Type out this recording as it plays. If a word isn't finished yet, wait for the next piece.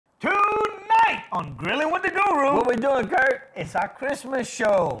on Grilling with the Guru. What we doing, Kurt? It's our Christmas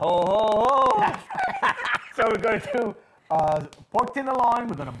show. Ho, ho, ho. So we're going to do pork tenderloin.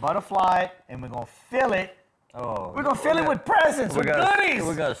 We're going to butterfly it, and we're going to fill it. Oh, We're going to fill it with presents, with goodies.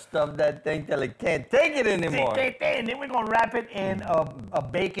 We're going to stuff that thing till it can't take it anymore. And then we're going to wrap it in a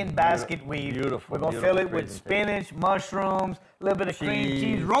bacon basket weave. Beautiful. We're going to fill it with spinach, mushrooms, a little bit of cream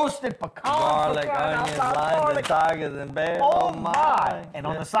cheese, roasted pecan, garlic, onions, limes, and tigers, and bears. Oh my! And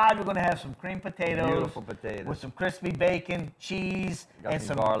on the side, we're going to have some cream potatoes. Beautiful potatoes. With some crispy bacon, cheese, and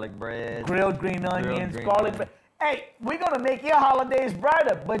some garlic bread. Grilled green onions, garlic bread. Hey, we're going to make your holidays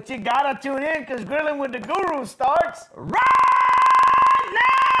brighter, but you got to tune in because Grilling with the Guru starts right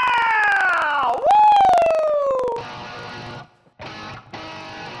now! Woo!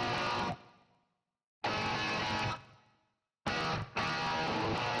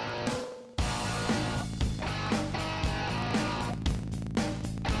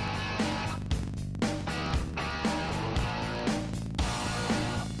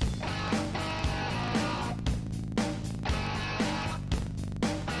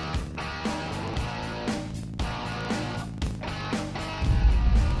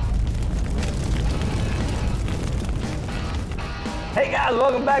 Hey guys,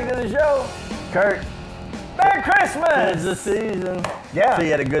 welcome back to the show. Kurt, Merry Christmas! it's the season. Yeah. So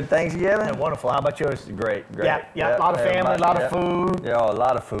you had a good Thanksgiving? Yeah, wonderful. How about yours? Great. Yeah, a lot of family, a lot of food. Yeah, a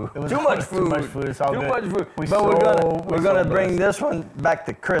lot of food. Too much food. It's all Too good. much food. We're gonna so bring blessed. this one back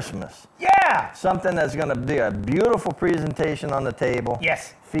to Christmas. Yeah! Something that's gonna be a beautiful presentation on the table.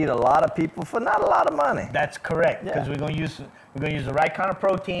 Yes. Feed a lot of people for not a lot of money. That's correct, because Yeah. we're going to use the right kind of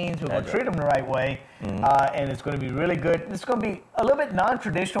proteins. We're going to treat them the right way, and it's going to be really good. It's going to be a little bit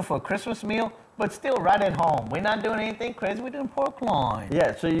non-traditional for a Christmas meal, but still right at home. We're not doing anything crazy. We're doing pork loin.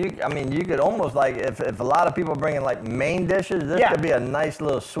 Yeah, so you could almost like, if a lot of people bring in like main dishes, this could be a nice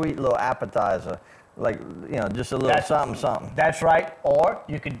little sweet little appetizer. Like, just a little something. That's right. Or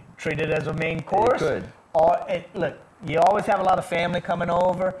you could treat it as a main course. You could. Look, you always have a lot of family coming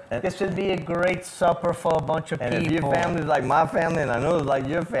over. This would be a great supper for a bunch of people. And if your family's like my family, and I know it's like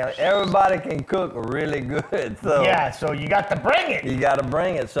your family, everybody can cook really good. So yeah, so you got to bring it. you got to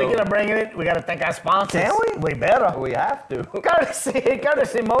bring it. So Speaking of bringing it, we got to thank our sponsors. Can we? We better. we have to.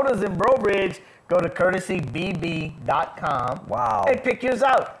 Courtesy Motors in Brobridge. Go to courtesybb.com. Wow. And pick yours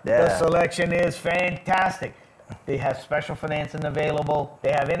out. Yeah. The selection is fantastic. They have special financing available.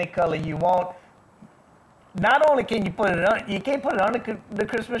 They have any color you want. Not only can you put it on, you can't put it on the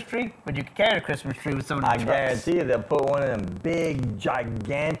Christmas tree, but you can carry the Christmas tree with some of the I trucks. guarantee you they'll put one of them big,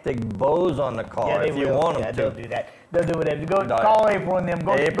 gigantic bows on the car Yeah, if you will. want them to. They'll do that. They'll do whatever. Go call April and them.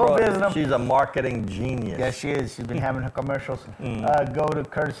 Go visit them. She's a marketing genius. Yes, she is. She's been having her commercials. Go to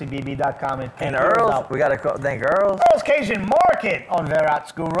courtesybb.com and pick And yours Earl's, out. we got to thank Earl's. Earl's Cajun Market on Verat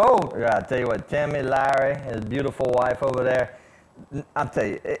School Road. Yeah, I tell you what, Tammy, Larry, his beautiful wife over there, I'll tell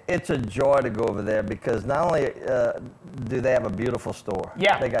you, it's a joy to go over there because not only do they have a beautiful store,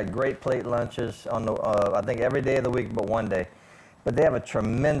 they got great plate lunches on the I think every day of the week but one day, but they have a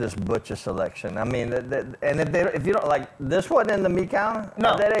tremendous butcher selection. I mean, and if you don't like this wasn't in the meat counter,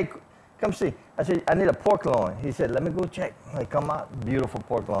 no, come see. I said I need a pork loin. He said, let me go check. They come out, beautiful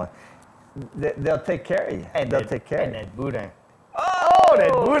pork loin. They'll take care of you. And they'll take care of you. And that boudin. Oh,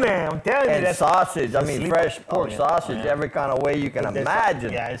 that boudin! I'm telling you, and that's sausage. I mean, fresh pork sausage, every kind of way you can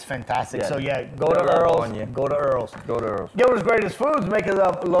imagine. Yeah, it's fantastic. Yeah. So go to Earl's. Go to Earl's. Go to Earl's. Gilbert's Greatest Foods, makers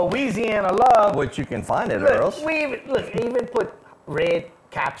of Louisiana love. Which you can find at Earl's. We even put red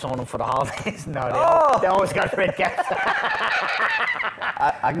caps on them for the holidays. No, they always got red caps.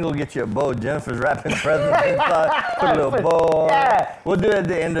 I can go get you a bow. Jennifer's wrapping presents inside. Put a little bow on. Yeah. We'll do it at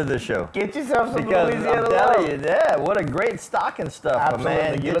the end of the show. Get yourself some Because Louisiana I'm love. telling you, what a great stocking stuffer, Absolutely.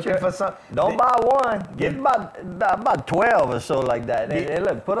 man. You're looking for some. Don't buy one. Get about 12 or so like that. And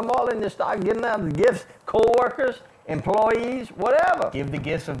look, put them all in your stock. Give them out as gifts. Co-workers, employees, whatever. Give the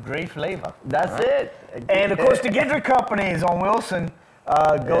gifts of great flavor. That's it. And of course, the Gidrick Company is on Wilson.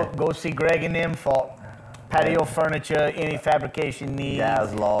 Go see Greg and them for patio furniture, any fabrication needs.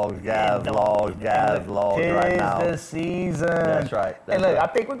 Gas logs right now. Tis the season. That's right. And look, I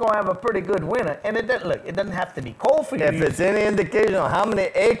think we're gonna have a pretty good winter. And it doesn't have to be cold for you. If it's any indication on how many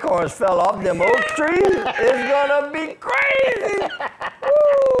acorns fell off them oak trees, it's gonna be crazy.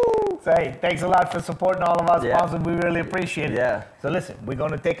 Woo! So hey, thanks a lot for supporting all of our sponsors. We really appreciate it. Yeah. So listen, we're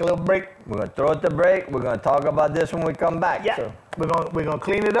gonna take a little break. We're gonna throw it to break. We're gonna talk about this when we come back. Yeah. So We're gonna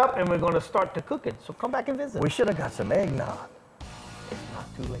clean it up and we're gonna start to cook it. So come back and visit. we should have got some eggnog. It's not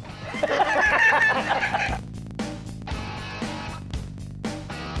too late.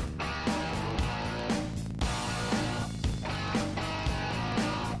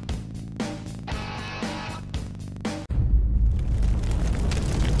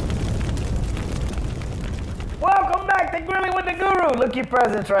 Look at your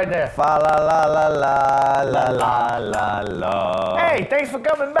presents right there. Fa la la la la la la la la. Hey, thanks for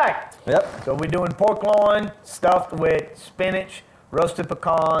coming back. Yep. So we're doing pork loin stuffed with spinach, roasted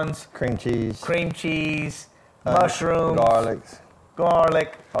pecans, cream cheese, mushrooms,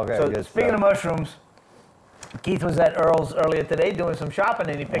 garlic. Okay. So good speaking stuff. of mushrooms, Keith was at Earl's earlier today doing some shopping,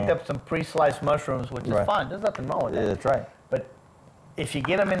 and he picked up some pre-sliced mushrooms, which is fine. There's nothing wrong with that. Yeah, that's right. But if you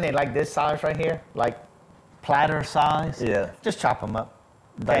get them in there like this size right here, like platter size, just chop them up.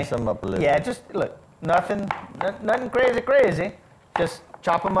 Dice them up a little. Yeah, just look, nothing crazy. Just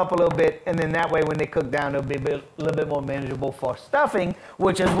chop them up a little bit, and then that way when they cook down, they'll be a little bit more manageable for stuffing,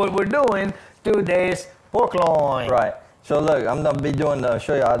 which is what we're doing today's pork loin. Right. So look, I'm gonna be doing,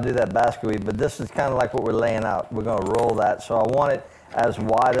 show you how to do that basket weave, but this is kind of like what we're laying out. We're gonna roll that. So I want it as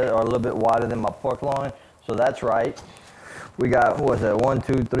wider or a little bit wider than my pork loin. So that's right. We got, what was that? 1,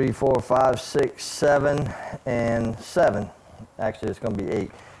 2, 3, 4, 5, 6, 7, and 7. Actually, it's gonna be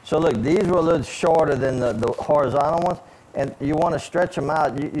 8. So look, these were a little shorter than the horizontal ones. And you want to stretch them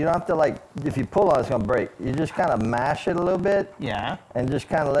out. You don't have to, like, if you pull on it, it's going to break. You just kind of mash it a little bit. Yeah. And just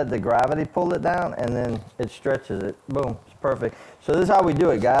kind of let the gravity pull it down, and then it stretches it. Boom. It's perfect. So this is how we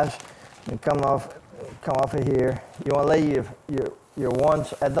do it, guys. You come off of here. You want to lay your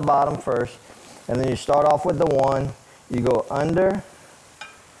ones at the bottom first. And then you start off with the 1. You go under,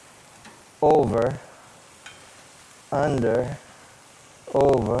 over, under,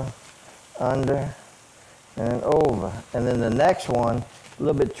 over, under, and over. And then the next one, a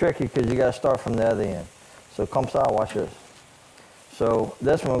little bit tricky because you got to start from the other end. So come out, watch this. So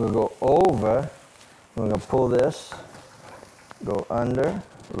this one, we're going to go over. We're going to pull this, go under,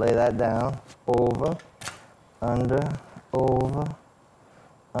 lay that down, over, under,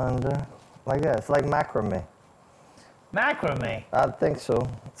 like that. It's like macrame. Macrame? I think so.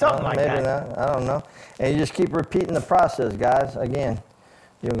 Something like maybe that. Not. I don't know. And you just keep repeating the process, guys. Again,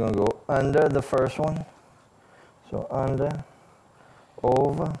 you're going to go under the first one. So under,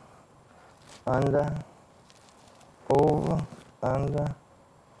 over, under, over, under,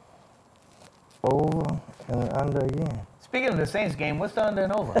 over, and then under again. Speaking of the Saints game, what's the under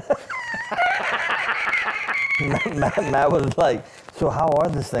and over? Matt was like, so how are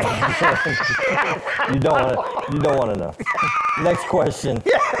the Saints? You don't want to know. Next question.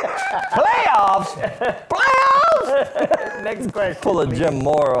 Playoffs? Next question. Pull a Jim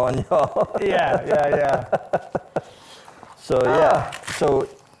Moore on y'all. Yeah. So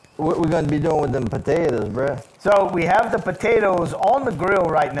what we're going to be doing with them potatoes, bruh? So we have the potatoes on the grill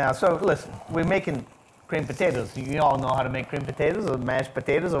right now. So listen, we're making cream potatoes. You all know how to make cream potatoes or mashed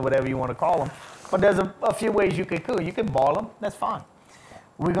potatoes or whatever you want to call them. But there's a few ways you could cook. You can boil them. That's fine.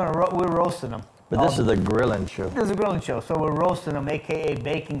 We're roasting them. But this is a grilling show. This is a grilling show. So we're roasting them, aka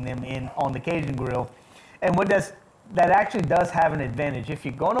baking them on the Cajun grill. And that actually does have an advantage. If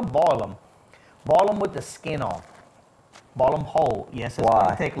you're going to boil them with the skin on. Boil them whole. Yes, it's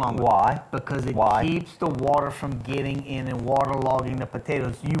going to take longer. Why? Because it keeps the water from getting in and waterlogging the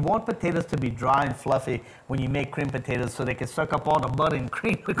potatoes. You want potatoes to be dry and fluffy when you make cream potatoes so they can suck up all the butter and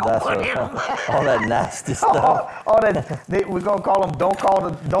cream. That's all that nasty stuff. All that, we're going to call them,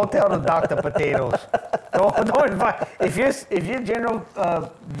 don't tell the doctor potatoes. Don't invite, if your general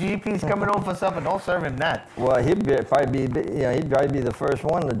GP's coming over for supper, don't serve him that. Well, he'd probably be the first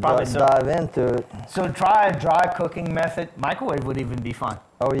one to dive into it. So try a dry cooking method. Microwave would even be fine.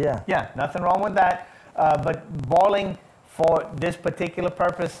 Oh, yeah. Yeah, nothing wrong with that. But boiling for this particular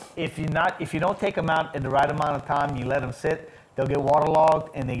purpose, if you don't take them out at the right amount of time, you let them sit, they'll get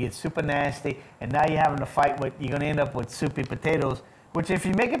waterlogged and they get super nasty. And now you're having to fight you're going to end up with soupy potatoes, which if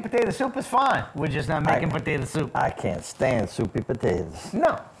you're making potato soup is fine. We're just not making potato soup. I can't stand soupy potatoes.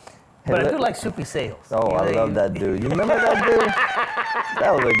 No. But I do like Soupy Sales. Oh, I love that dude. You remember that dude?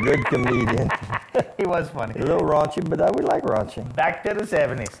 That was a good comedian. He was funny. A little raunchy, but we like raunchy. Back to the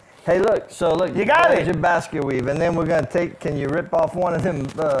 70s. Hey, look. You got it. Your basket weave, and then we're gonna can you rip off one of them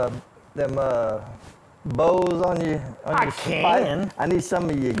bows on your I can. Spike? I need some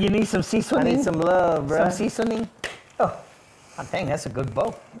of you. You need some seasoning? I need some love, bro. Some seasoning? Oh, dang, that's a good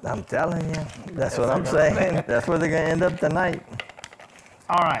bow. I'm telling you. That's what I'm saying. That's where they're gonna end up tonight.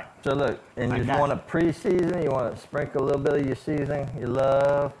 All right. So look, and you just want to pre-season it. You want to sprinkle a little bit of your seasoning, your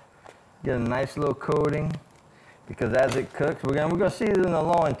love, get a nice little coating, because as it cooks, we're gonna season the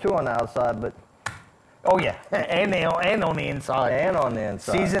loin too on the outside, but oh yeah, and on the inside. And on the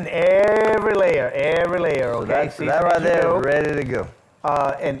inside. Season every layer. Okay, so that right there is ready to go.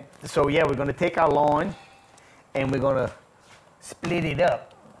 And so yeah, we're gonna take our loin, and we're gonna split it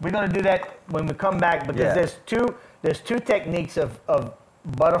up. We're gonna do that when we come back because there's two techniques of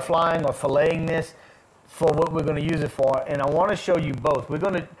butterflying or filleting this. for what we're going to use it for, and I want to show you both. We're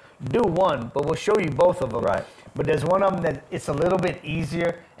going to do one, but we'll show you both of them. Right. But there's one of them that it's a little bit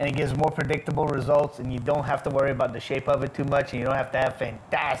easier, and it gives more predictable results, and you don't have to worry about the shape of it too much, and you don't have to have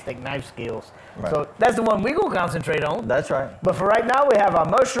fantastic knife skills. Right. So that's the one we're going to concentrate on. That's right. But for right now, we have our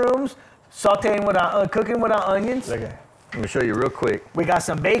mushrooms, sauteing with our, cooking with our onions. Okay. Let me show you real quick. We got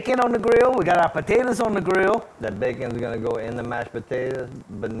some bacon on the grill. We got our potatoes on the grill. That bacon's gonna go in the mashed potatoes,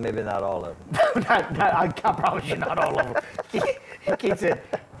 but maybe not all of them. I promise you, not all of them.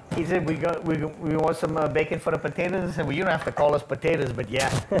 He said we want some bacon for the potatoes. I said, well, you don't have to call us potatoes, but yeah.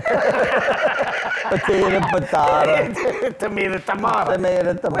 Potato, potato. Tomato, tomato.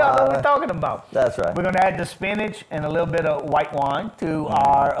 Tomato, tomato. We all know what we're talking about. That's right. We're going to add the spinach and a little bit of white wine to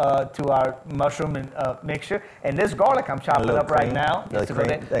our mushroom and mixture. And this garlic I'm chopping up cream, right now. A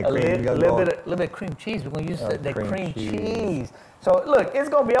little bit of cream cheese. We're going to use the cream cheese. So look, it's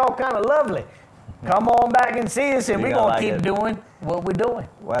going to be all kind of lovely. Come on back and see us, and we're going to keep doing what we're doing.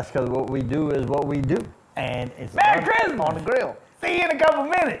 Well, that's because what we do is what we do. And it's Merry Christmas on the grill. See you in a couple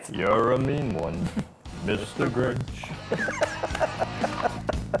minutes. You're a mean one, Mr. Grinch.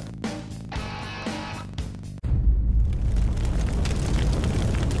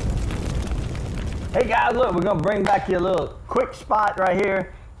 Hey guys, look, we're gonna bring back your little quick spot right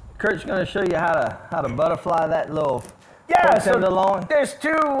here. Kurt's gonna show you how to butterfly that little. Yeah, so there's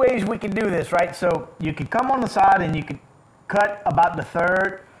two ways we can do this, right? So you can come on the side and you can cut about the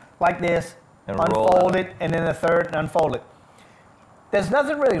third like this, and unfold it, and then the third and unfold it. There's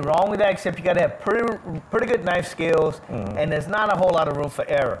nothing really wrong with that except you got to have pretty good knife skills, and there's not a whole lot of room for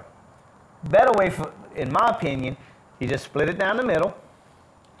error. Better way, in my opinion, you just split it down the middle,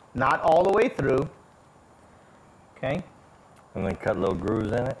 not all the way through, okay? And then cut little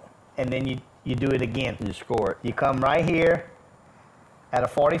grooves in it. And then you do it again. You score it. You come right here at a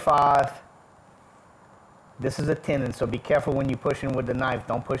 45. This is a tenon, so be careful when you push in with the knife.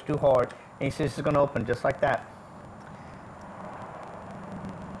 Don't push too hard. And you see this is going to open just like that.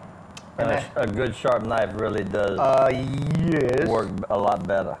 And a good sharp knife really does work a lot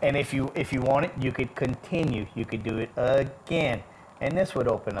better. And if you want it, you could continue. You could do it again. And this would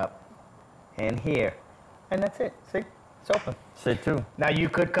open up. And here. And that's it. See? It's open. See, too. Now, you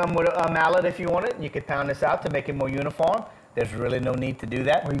could come with a mallet if you want it. You could pound this out to make it more uniform. There's really no need to do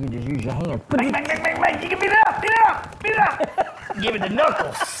that. Or you can just use your hands. Bang, bang, bang, bang, bang. You can beat it up, beat it up, beat it up. Give it the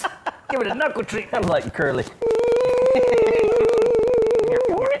knuckles. Give it a knuckle treatment. I'm like Curly.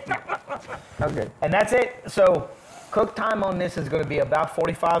 Okay. And that's it. So, cook time on this is going to be about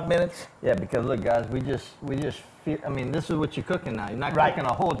 45 minutes. Yeah, because look, guys, we just feel, I mean, this is what you're cooking now. You're not cooking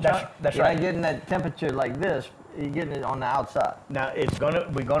a whole chunk. That's you're right. not getting that temperature like this. You're getting it on the outside. Now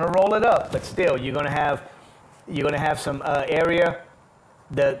we're gonna roll it up, but still, you're gonna have some area.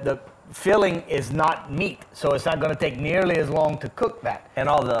 The filling is not meat, so it's not gonna take nearly as long to cook that. And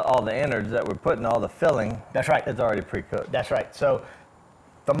all the innards that we're putting, all the filling. That's right. It's already pre-cooked. That's right. So.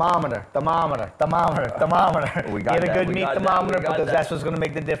 Thermometer. We got Get a good meat thermometer because that's what's going to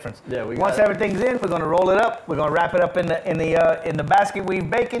make the difference. Yeah, Once everything's in, we're going to roll it up. We're going to wrap it up in the basket we've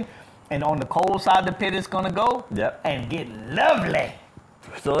baking, and on the cold side of the pit it's going to go. Yep. And get lovely.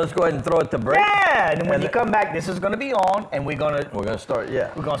 So let's go ahead and throw it to break. Yeah, and when you come back, this is going to be on, and we're going to start.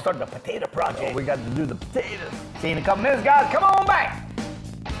 Yeah. We're going to start the potato project. Oh, we got to do the potatoes. See you in a couple minutes, guys. Come on back.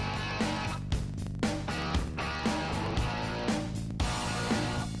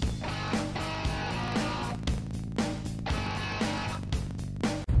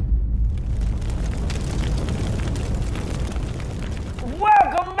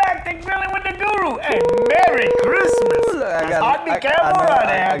 Welcome back to Grilling with the Guru, and Merry Christmas. Be careful right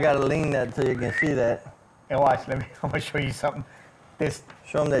there. I gotta lean that so you can see that. And watch, I'm gonna show you something.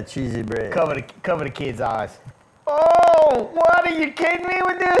 Show them that cheesy bread. Cover the kids' eyes. Oh, what, are you kidding me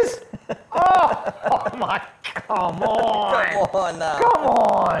with this? Oh my, come on. Come on now. Come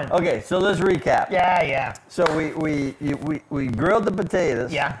on. Okay, so let's recap. Yeah. So we grilled the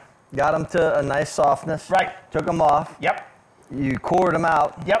potatoes. Yeah. Got them to a nice softness. Right. Took them off. Yep. You cored them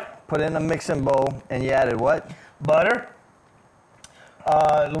out. Yep. Put in a mixing bowl, and you added what? Butter.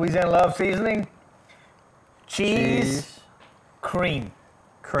 Louisiana Love seasoning. Cheese. Cream.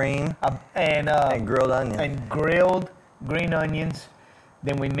 And grilled onions. And grilled green onions.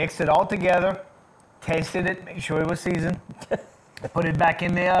 Then we mixed it all together. Tasted it. Make sure it was seasoned. Put it back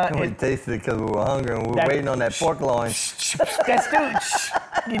in there. We tasted it because we were hungry and we were waiting on that pork loin.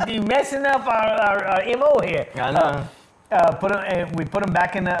 You're messing up our MO here. I know. We put them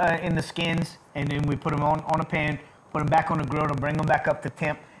back in the skins, and then we put them on a pan, put them back on the grill to bring them back up to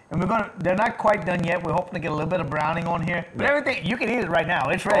temp, And they're not quite done yet. We're hoping to get a little bit of browning on here. But everything, you can eat it right now.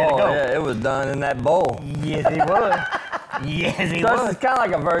 It's ready to go. Oh, yeah, it was done in that bowl. Yes, it was. Yes, it was. It's kind of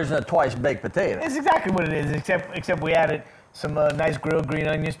like a version of twice baked potato. It's exactly what it is, except we added some nice grilled green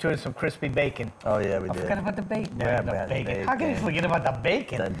onions to it, some crispy bacon. Oh, yeah, we did. I forgot about the bacon. Yeah, the bacon. How can you forget about the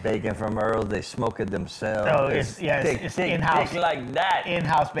bacon? That bacon from Earl's, they smoke it themselves. Oh, it's in-house. Thick like that.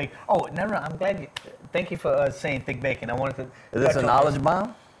 In-house bacon. Oh, never mind. I'm glad thank you for saying thick bacon. I wanted to. Is this a knowledge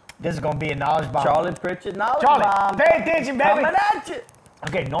bomb? This is going to be a knowledge bomb. Charlie Pritchett knowledge bomb. Pay attention, baby. Coming at you.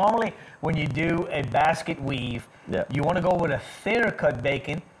 Okay, normally when you do a basket weave, you want to go with a thinner cut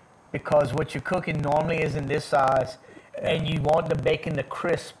bacon because what you're cooking normally isn't this size, and you want the bacon to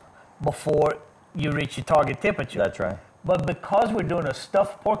crisp before you reach your target temperature. That's right. But because we're doing a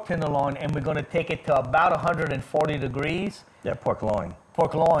stuffed pork tenderloin and we're going to take it to about 140 degrees. Yeah, pork loin.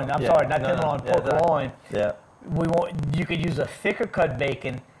 Pork loin. I'm sorry, not tenderloin, pork loin. Yeah. You could use a thicker cut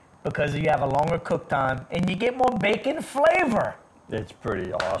bacon because you have a longer cook time and you get more bacon flavor. It's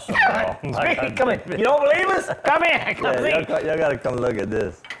pretty awesome. Come in. You don't believe us? Come in. Come see. Y'all got to come look at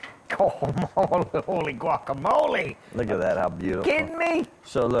this. Oh, holy guacamole. Look at that, how beautiful. Kidding me?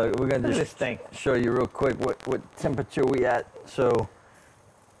 So look, we're going to just show you real quick what temperature we at. So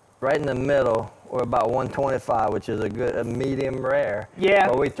right in the middle, we're about 125, which is a medium rare. Yeah.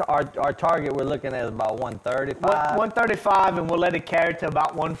 But our target we're looking at is about 135. 135, and we'll let it carry to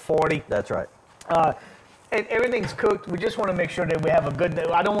about 140. That's right. And everything's cooked. We just want to make sure that we have a good,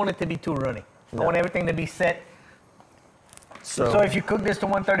 I don't want it to be too runny. No. I want everything to be set. So if you cook this to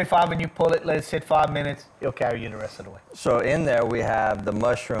 135 and you pull it, let it sit 5 minutes, it'll carry you the rest of the way. So in there we have the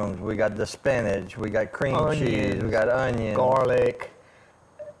mushrooms, we got the spinach, we got cream cheese, we got onions, garlic,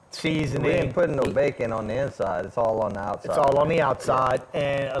 seasoning. We ain't putting no bacon on the inside. It's all on the outside. It's all on the outside,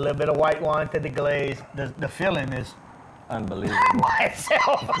 and a little bit of white wine to the glaze. The filling is unbelievable. By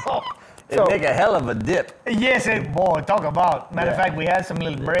itself. It make a hell of a dip. Yes, boy, talk about. Matter of fact, we had some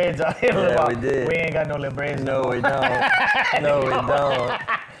little breads out here. Yeah, we did. We ain't got no little breads. No, we don't. No, we don't.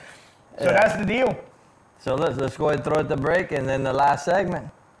 So that's the deal. So let's go ahead and throw it to break, and then the last segment.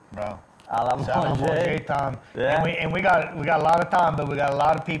 Bro. A la manger time. Yeah. And we got a lot of time, but we got a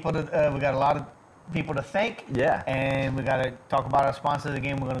lot of people to thank. Yeah. And we got to talk about our sponsors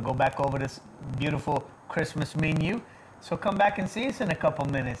again. We're going to go back over this beautiful Christmas menu. So come back and see us in a couple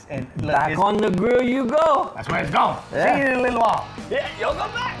minutes. And look, back on the grill you go. That's where it's going. Yeah. See you in a little while. Yeah, you'll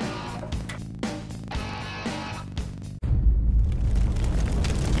come back.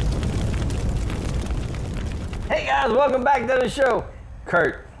 Hey guys, welcome back to the show.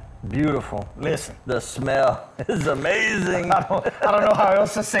 Kurt, beautiful. Listen. The smell is amazing. I don't know how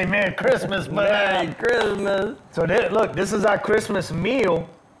else to say Merry Christmas, but Merry Christmas. So look, this is our Christmas meal.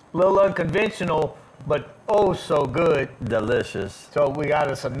 A little unconventional, but oh so good. Delicious. So we got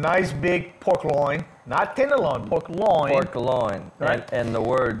us a nice big pork loin, not tenderloin, pork loin. Pork loin. Right. And the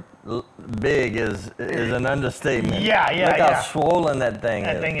word big is an understatement. Yeah. Look how swollen that thing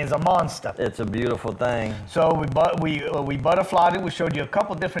is. That thing is a monster. It's a beautiful thing. So we butterflied it. We showed you a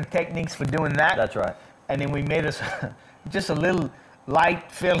couple different techniques for doing that. That's right. And then we made us just a little light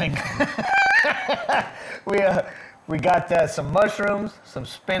filling. We got some mushrooms, some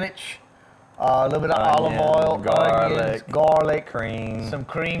spinach, a little bit of olive oil, onions, garlic, cream, some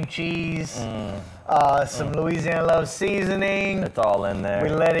cream cheese, some Louisiana Love seasoning. It's all in there. We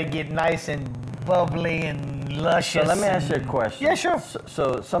let it get nice and bubbly and luscious. So let me ask you a question. Yeah, sure.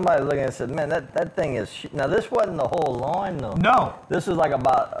 So somebody looking and said, man, that thing is, now this wasn't the whole loin though. No. This is like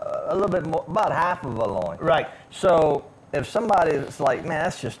about a little bit more, about half of a loin. Right. So if somebody's like, man,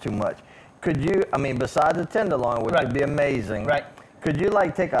 that's just too much. Could you, besides the tenderloin, which would be amazing. Right. Could you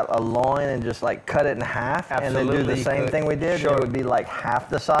like take a loin and just like cut it in half? Absolutely. And then do the same thing we did? Sure. It would be like half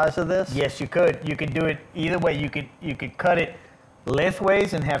the size of this? Yes, you could. You could do it either way. You could cut it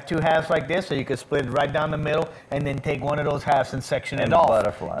lengthways and have two halves like this, so you could split it right down the middle and then take one of those halves and section it off.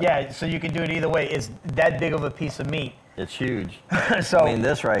 Butterfly. Yeah, so you can do it either way. It's that big of a piece of meat. It's huge. So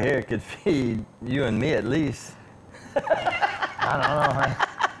this right here could feed you and me at least. I don't know, huh?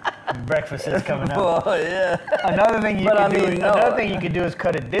 Breakfast is coming up. Oh, yeah. Another thing you could do is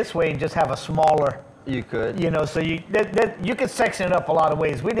cut it this way and just have a smaller. You could. So you could section it up a lot of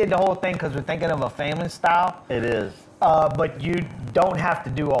ways. We did the whole thing because we're thinking of a family style. It is. But you don't have to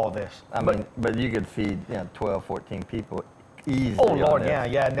do all this. But you could feed 12, 14 people easy. Oh Lord,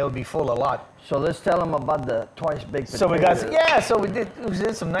 yeah, and they'll be full a lot. So let's tell them about the twice baked potatoes. So we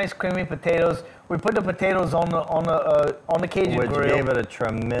did some nice creamy potatoes. We put the potatoes on the Cajun grill, which gave it a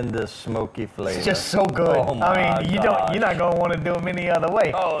tremendous smoky flavor. It's just so good. Oh my I mean, you're not gonna want to do them any other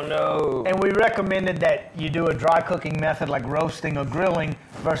way. Oh no! And we recommended that you do a dry cooking method like roasting or grilling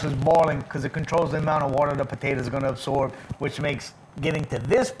versus boiling, because it controls the amount of water the potatoes are gonna absorb, which makes getting to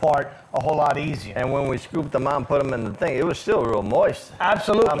this part a whole lot easier. And when we scooped them out and put them in the thing, it was still real moist.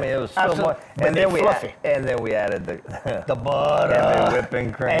 Absolutely. I mean, it was still moist. And then we added the butter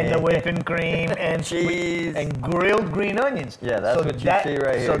and the whipping cream and cheese and grilled green onions. Yeah, that's what you see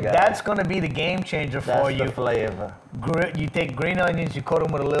right here, So guys. that's going to be the game changer for you. That's the flavor. You take green onions, you coat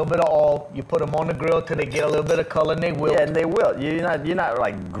them with a little bit of oil, you put them on the grill till they get a little bit of color, and they wilt. Yeah, and they wilt. You're not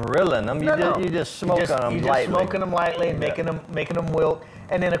like grilling them. You just smoke them lightly. You're just smoking them lightly and making them wilt.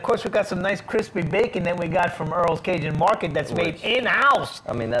 And then of course we got some nice crispy bacon that we got from Earl's Cajun Market that's made in-house.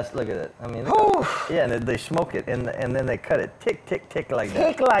 I mean, look at it. I mean, yeah, and they smoke it and then they cut it tick like that.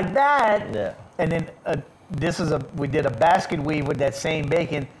 Tick like that. Yeah. And then we did a basket weave with that same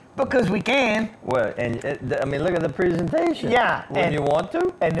bacon. Because we can. Well, and I mean, look at the presentation. Yeah. When you want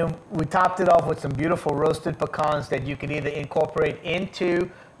to. And then we topped it off with some beautiful roasted pecans that you could either incorporate into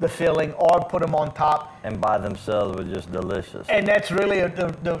the filling or put them on top. And by themselves were just delicious. And that's really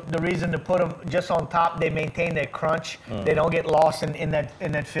the reason to put them just on top. They maintain their crunch. They don't get lost in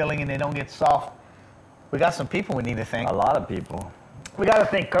that filling, and they don't get soft. We got some people we need to thank. A lot of people. We got to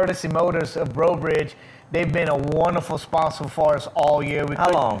thank Courtesy Motors of Brobridge. They've been a wonderful sponsor for us all year.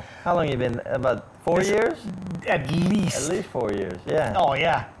 How long? How long you been? About 4 years? At least. At least 4 years. Yeah. Oh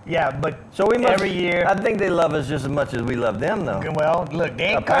yeah. But so we must, every year. I think they love us just as much as we love them, though. Well, look, they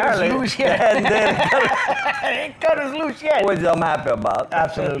ain't cut us loose yet. They ain't cut us loose yet. Which I'm happy about.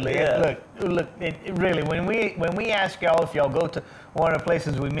 Absolutely. Yeah. Look. Really, when we ask y'all if y'all go to one of the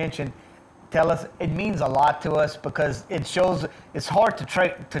places we mentioned, tell us. It means a lot to us because it shows it's hard to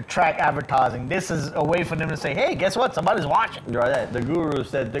track advertising. This is a way for them to say, hey, guess what? Somebody's watching. Right. The guru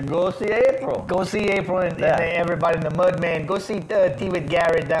said to go see April. Go see April and everybody in the Mudman. Go see T with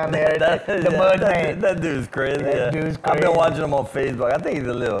Garrett down there. the Mudman. That dude's crazy. Dude's crazy. I've been watching him on Facebook. I think he's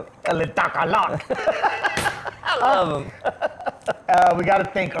a little takalak. I love him. We got to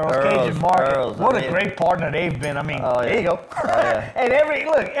thank Earl's Cajun Market. What a great partner they've been. I mean, there you go. And every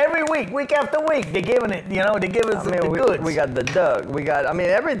week after week, they're giving it. They give us the goods. We got the duck. We got,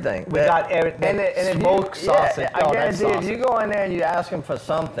 everything. We got everything. And smoked sausage. I guarantee if you go in there and you ask them for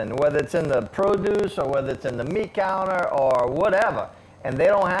something, whether it's in the produce or whether it's in the meat counter or whatever, and they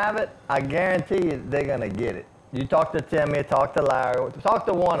don't have it, I guarantee you they're gonna get it. You talk to Timmy, talk to Larry, talk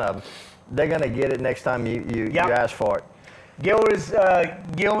to one of them. They're gonna get it next time you ask for it.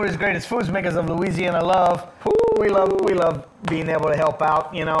 Gilbert's Greatest Foods Makers of Louisiana Love. We love being able to help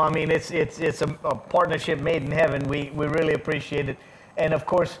out. I mean, it's a partnership made in heaven. We really appreciate it. And of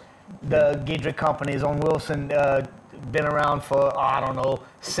course, the Giedrick Companies on Wilson been around for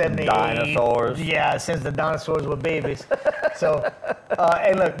 70 dinosaurs. Yeah, since the dinosaurs were babies. So,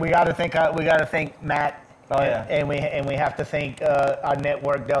 and look, we got to thank Matt. Oh yeah. And we have to thank our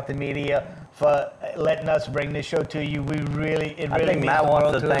network, Delta Media, for letting us bring this show to you. I think Matt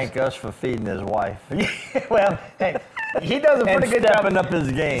wants to thank us for feeding his wife. Well, hey, he does a pretty good job. Stepping up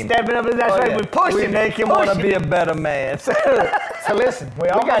his game. That's right. We push him. We make him want to be a better man. So listen, we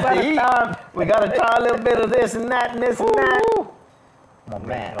got to eat. We got to try a little bit of this and that and this and that. Oh,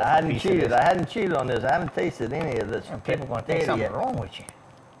 man, I hadn't cheated on this. I haven't tasted any of this. People going to think something wrong with you.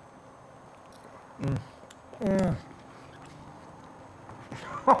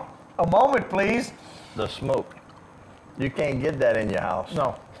 A moment, please. The smoke. You can't get that in your house.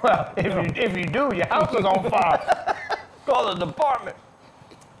 No. Well, if you do, your house is on fire. Call the department.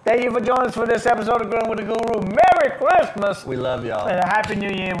 Thank you for joining us for this episode of Grilling with the Guru. Merry Christmas. We love y'all. And a Happy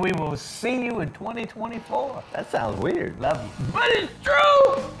New Year. We will see you in 2024. That sounds weird. Love you. But it's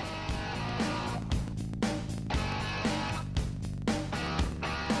true.